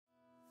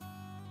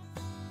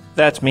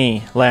That's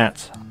me,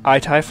 Lance. I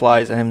tie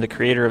flies and am the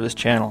creator of this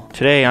channel.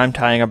 Today I'm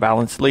tying a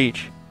balanced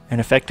leech, an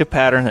effective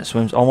pattern that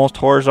swims almost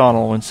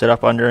horizontal when set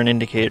up under an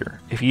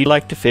indicator. If you'd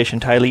like to fish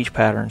and tie leech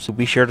patterns,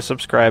 be sure to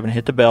subscribe and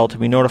hit the bell to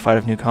be notified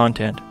of new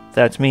content.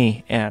 That's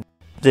me, and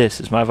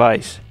this is my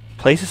vise.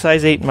 Place a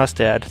size 8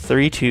 Mustad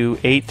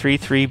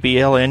 32833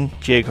 BLN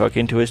jig hook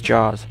into its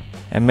jaws,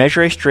 and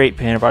measure a straight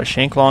pin about a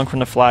shank long from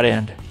the flat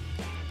end.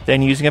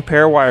 Then using a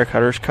pair of wire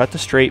cutters, cut the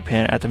straight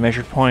pin at the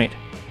measured point.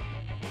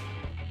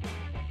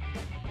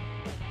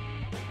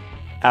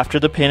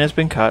 After the pin has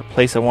been cut,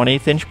 place a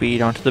 1/8 inch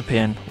bead onto the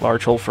pin,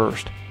 large hole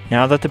first.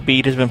 Now that the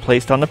bead has been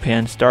placed on the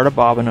pin, start a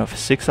bobbin of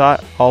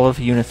 6/0 olive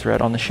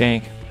UNI-Thread on the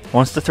shank.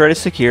 Once the thread is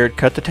secured,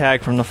 cut the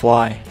tag from the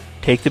fly.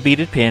 Take the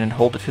beaded pin and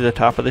hold it to the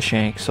top of the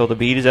shank so the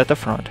bead is at the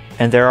front,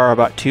 and there are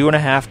about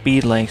 2.5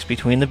 bead lengths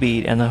between the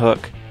bead and the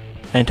hook.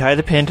 And tie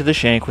the pin to the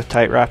shank with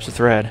tight wraps of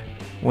thread.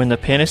 When the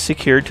pin is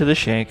secured to the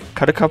shank,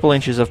 cut a couple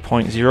inches of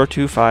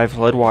 .025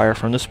 lead wire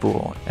from the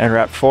spool, and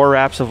wrap 4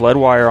 wraps of lead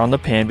wire on the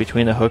pin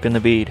between the hook and the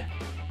bead.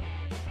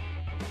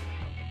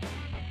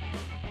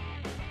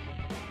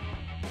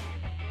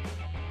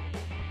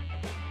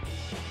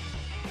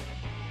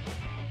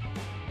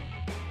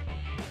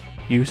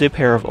 Use a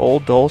pair of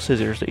old dull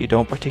scissors that you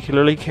don't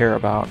particularly care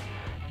about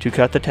to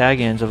cut the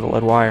tag ends of the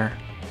lead wire.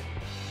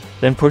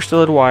 Then push the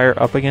lead wire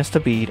up against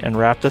the bead and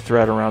wrap the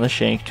thread around the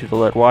shank to the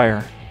lead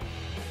wire.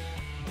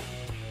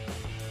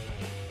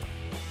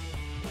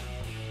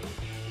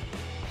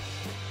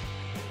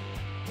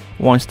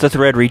 Once the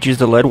thread reaches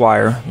the lead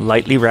wire,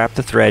 lightly wrap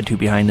the thread to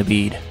behind the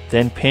bead.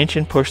 Then pinch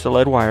and push the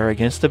lead wire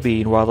against the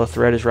bead while the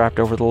thread is wrapped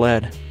over the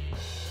lead.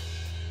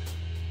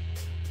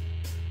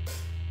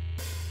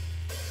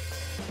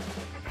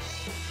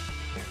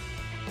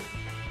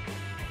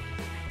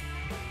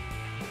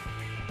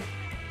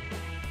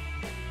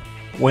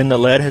 When the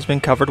lead has been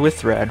covered with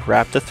thread,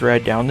 wrap the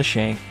thread down the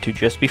shank to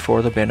just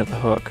before the bend of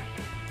the hook.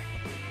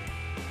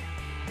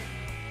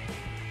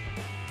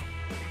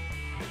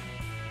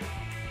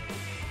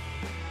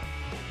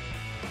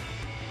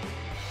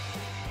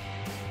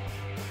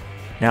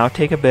 Now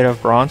take a bit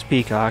of bronze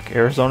Peacock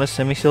Arizona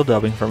Semi-Seal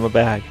dubbing from a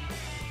bag.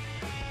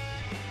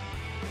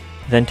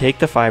 Then take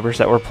the fibers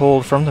that were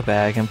pulled from the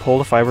bag and pull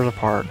the fibers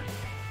apart.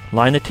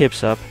 Line the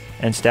tips up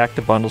and stack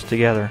the bundles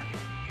together.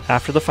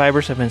 After the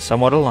fibers have been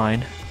somewhat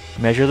aligned,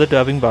 measure the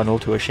dubbing bundle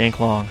to a shank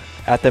long.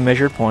 At the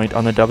measured point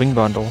on the dubbing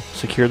bundle,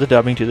 secure the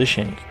dubbing to the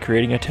shank,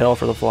 creating a tail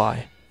for the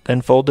fly.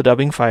 Then fold the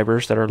dubbing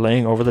fibers that are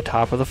laying over the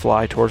top of the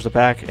fly towards the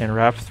back and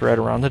wrap thread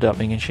around the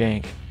dubbing and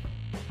shank.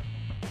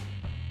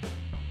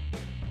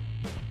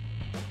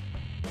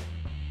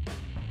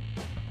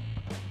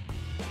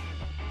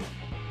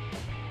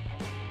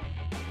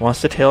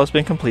 Once the tail has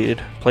been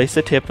completed, place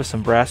the tip of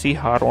some brassy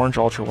hot orange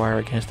ultra wire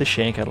against the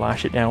shank and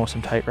lash it down with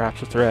some tight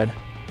wraps of thread.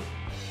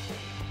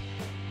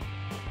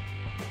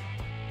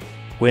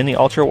 When the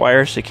ultra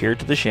wire is secured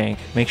to the shank,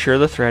 make sure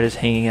the thread is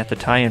hanging at the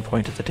tie-in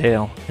point of the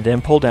tail, and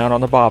then pull down on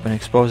the bobbin,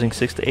 exposing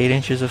 6 to 8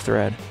 inches of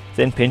thread.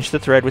 Then pinch the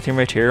thread with your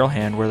material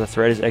hand where the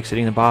thread is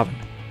exiting the bobbin.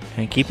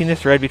 And keeping the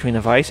thread between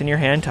the vise and your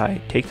hand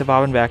tight, take the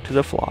bobbin back to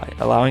the fly,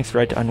 allowing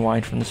thread to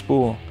unwind from the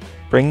spool.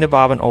 Bring the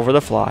bobbin over the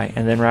fly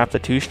and then wrap the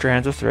 2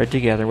 strands of thread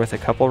together with a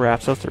couple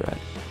wraps of thread.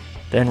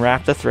 Then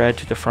wrap the thread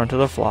to the front of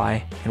the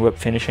fly and whip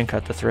finish and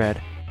cut the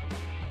thread.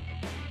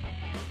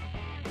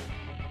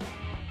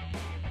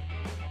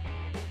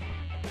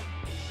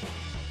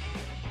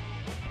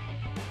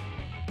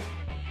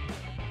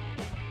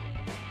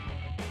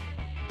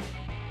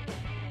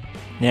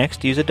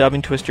 Next, use a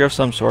dubbing twister of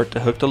some sort to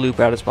hook the loop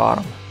at its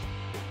bottom.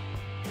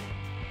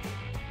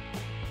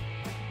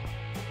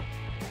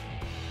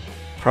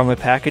 From a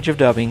package of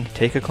dubbing,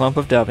 take a clump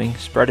of dubbing,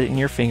 spread it in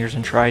your fingers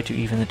and try to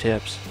even the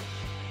tips.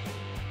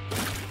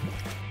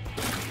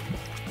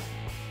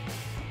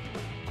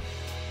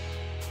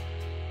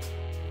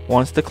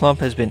 Once the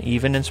clump has been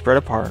evened and spread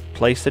apart,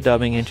 place the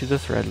dubbing into the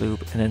thread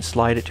loop and then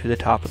slide it to the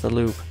top of the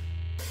loop.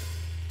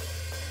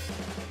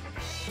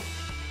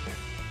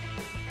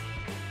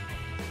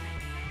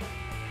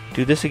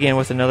 Do this again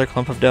with another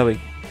clump of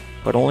dubbing,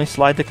 but only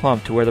slide the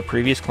clump to where the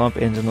previous clump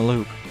ends in the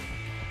loop.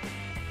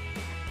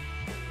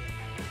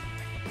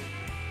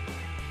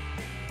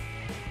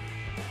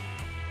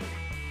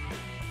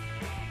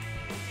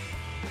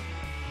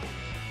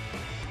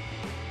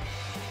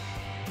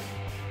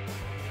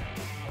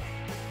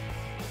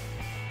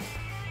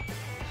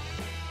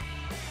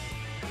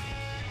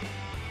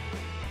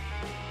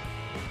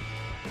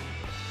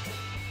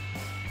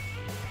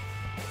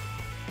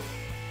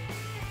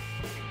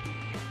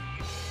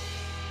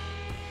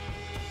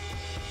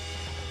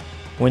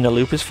 When the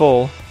loop is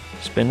full,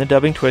 spin the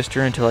dubbing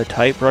twister until a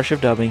tight brush of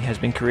dubbing has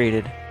been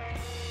created.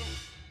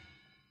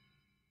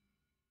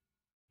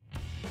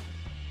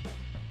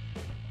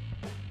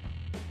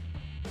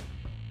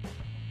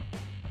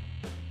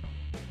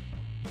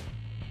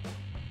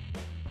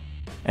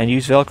 And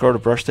use Velcro to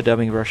brush the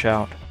dubbing brush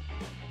out.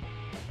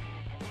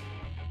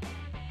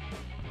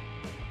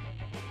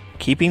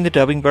 Keeping the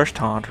dubbing brush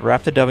taut,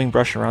 wrap the dubbing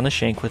brush around the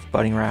shank with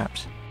budding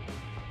wraps.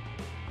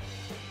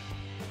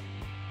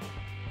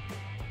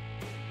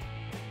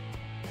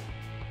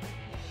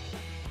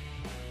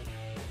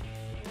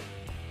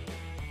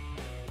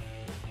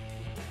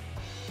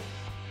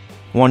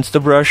 Once the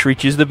brush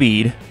reaches the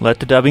bead,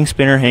 let the dubbing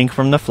spinner hang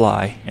from the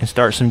fly and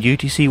start some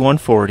UTC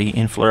 140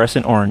 in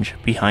fluorescent orange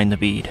behind the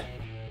bead.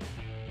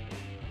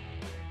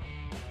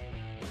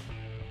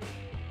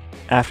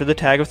 After the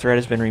tag of thread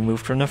has been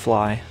removed from the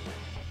fly,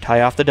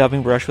 tie off the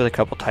dubbing brush with a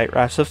couple tight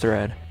wraps of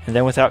thread, and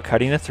then without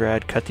cutting the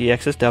thread, cut the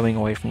excess dubbing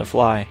away from the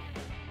fly.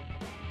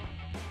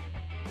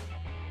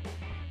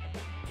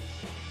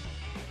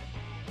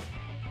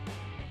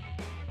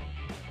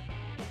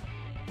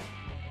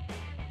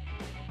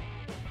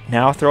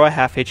 Now throw a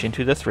half hitch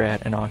into the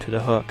thread and onto the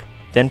hook.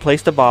 Then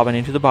place the bobbin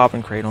into the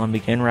bobbin cradle and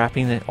begin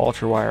wrapping the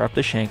ultra wire up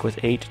the shank with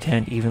 8 to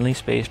 10 evenly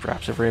spaced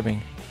wraps of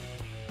ribbing.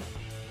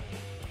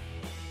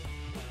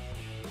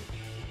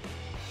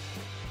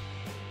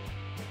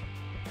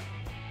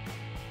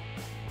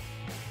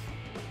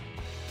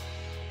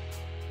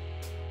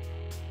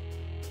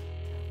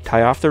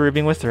 Tie off the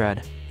ribbing with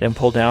thread, then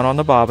pull down on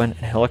the bobbin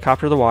and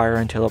helicopter the wire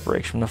until it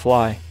breaks from the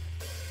fly.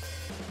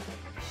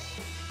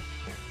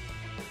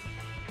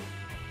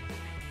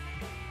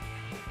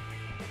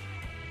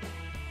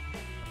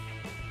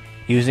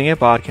 Using a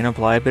bodkin,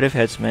 apply a bit of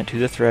head cement to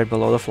the thread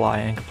below the fly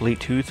and complete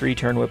 2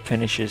 3-turn whip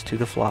finishes to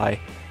the fly,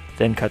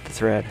 then cut the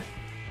thread.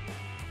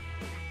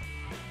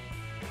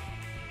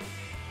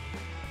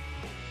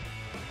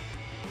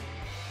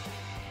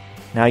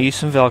 Now use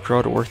some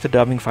Velcro to work the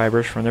dubbing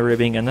fibers from the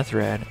ribbing and the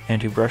thread, and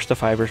to brush the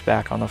fibers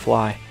back on the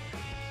fly.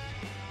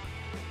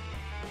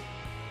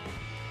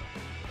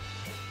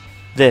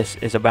 This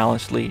is a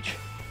balanced leech.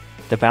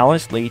 The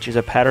balanced leech is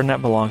a pattern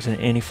that belongs in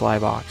any fly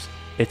box.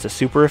 It's a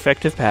super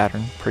effective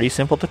pattern, pretty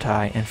simple to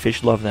tie, and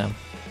fish love them.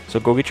 So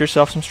go get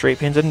yourself some straight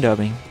pins and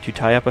dubbing to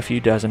tie up a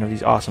few dozen of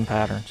these awesome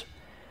patterns.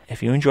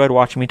 If you enjoyed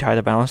watching me tie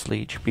the balanced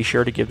leech, be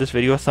sure to give this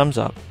video a thumbs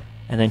up,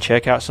 and then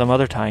check out some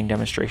other tying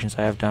demonstrations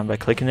I have done by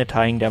clicking the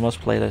Tying Demos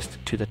playlist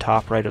to the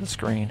top right of the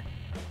screen.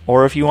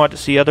 Or if you want to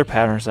see other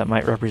patterns that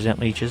might represent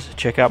leeches,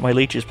 check out my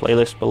leeches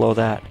playlist below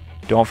that.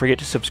 Don't forget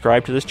to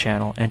subscribe to this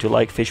channel and to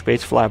like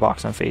Fishbait's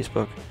Flybox on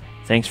Facebook.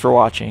 Thanks for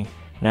watching.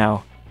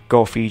 Now,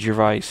 go feed your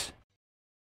vice.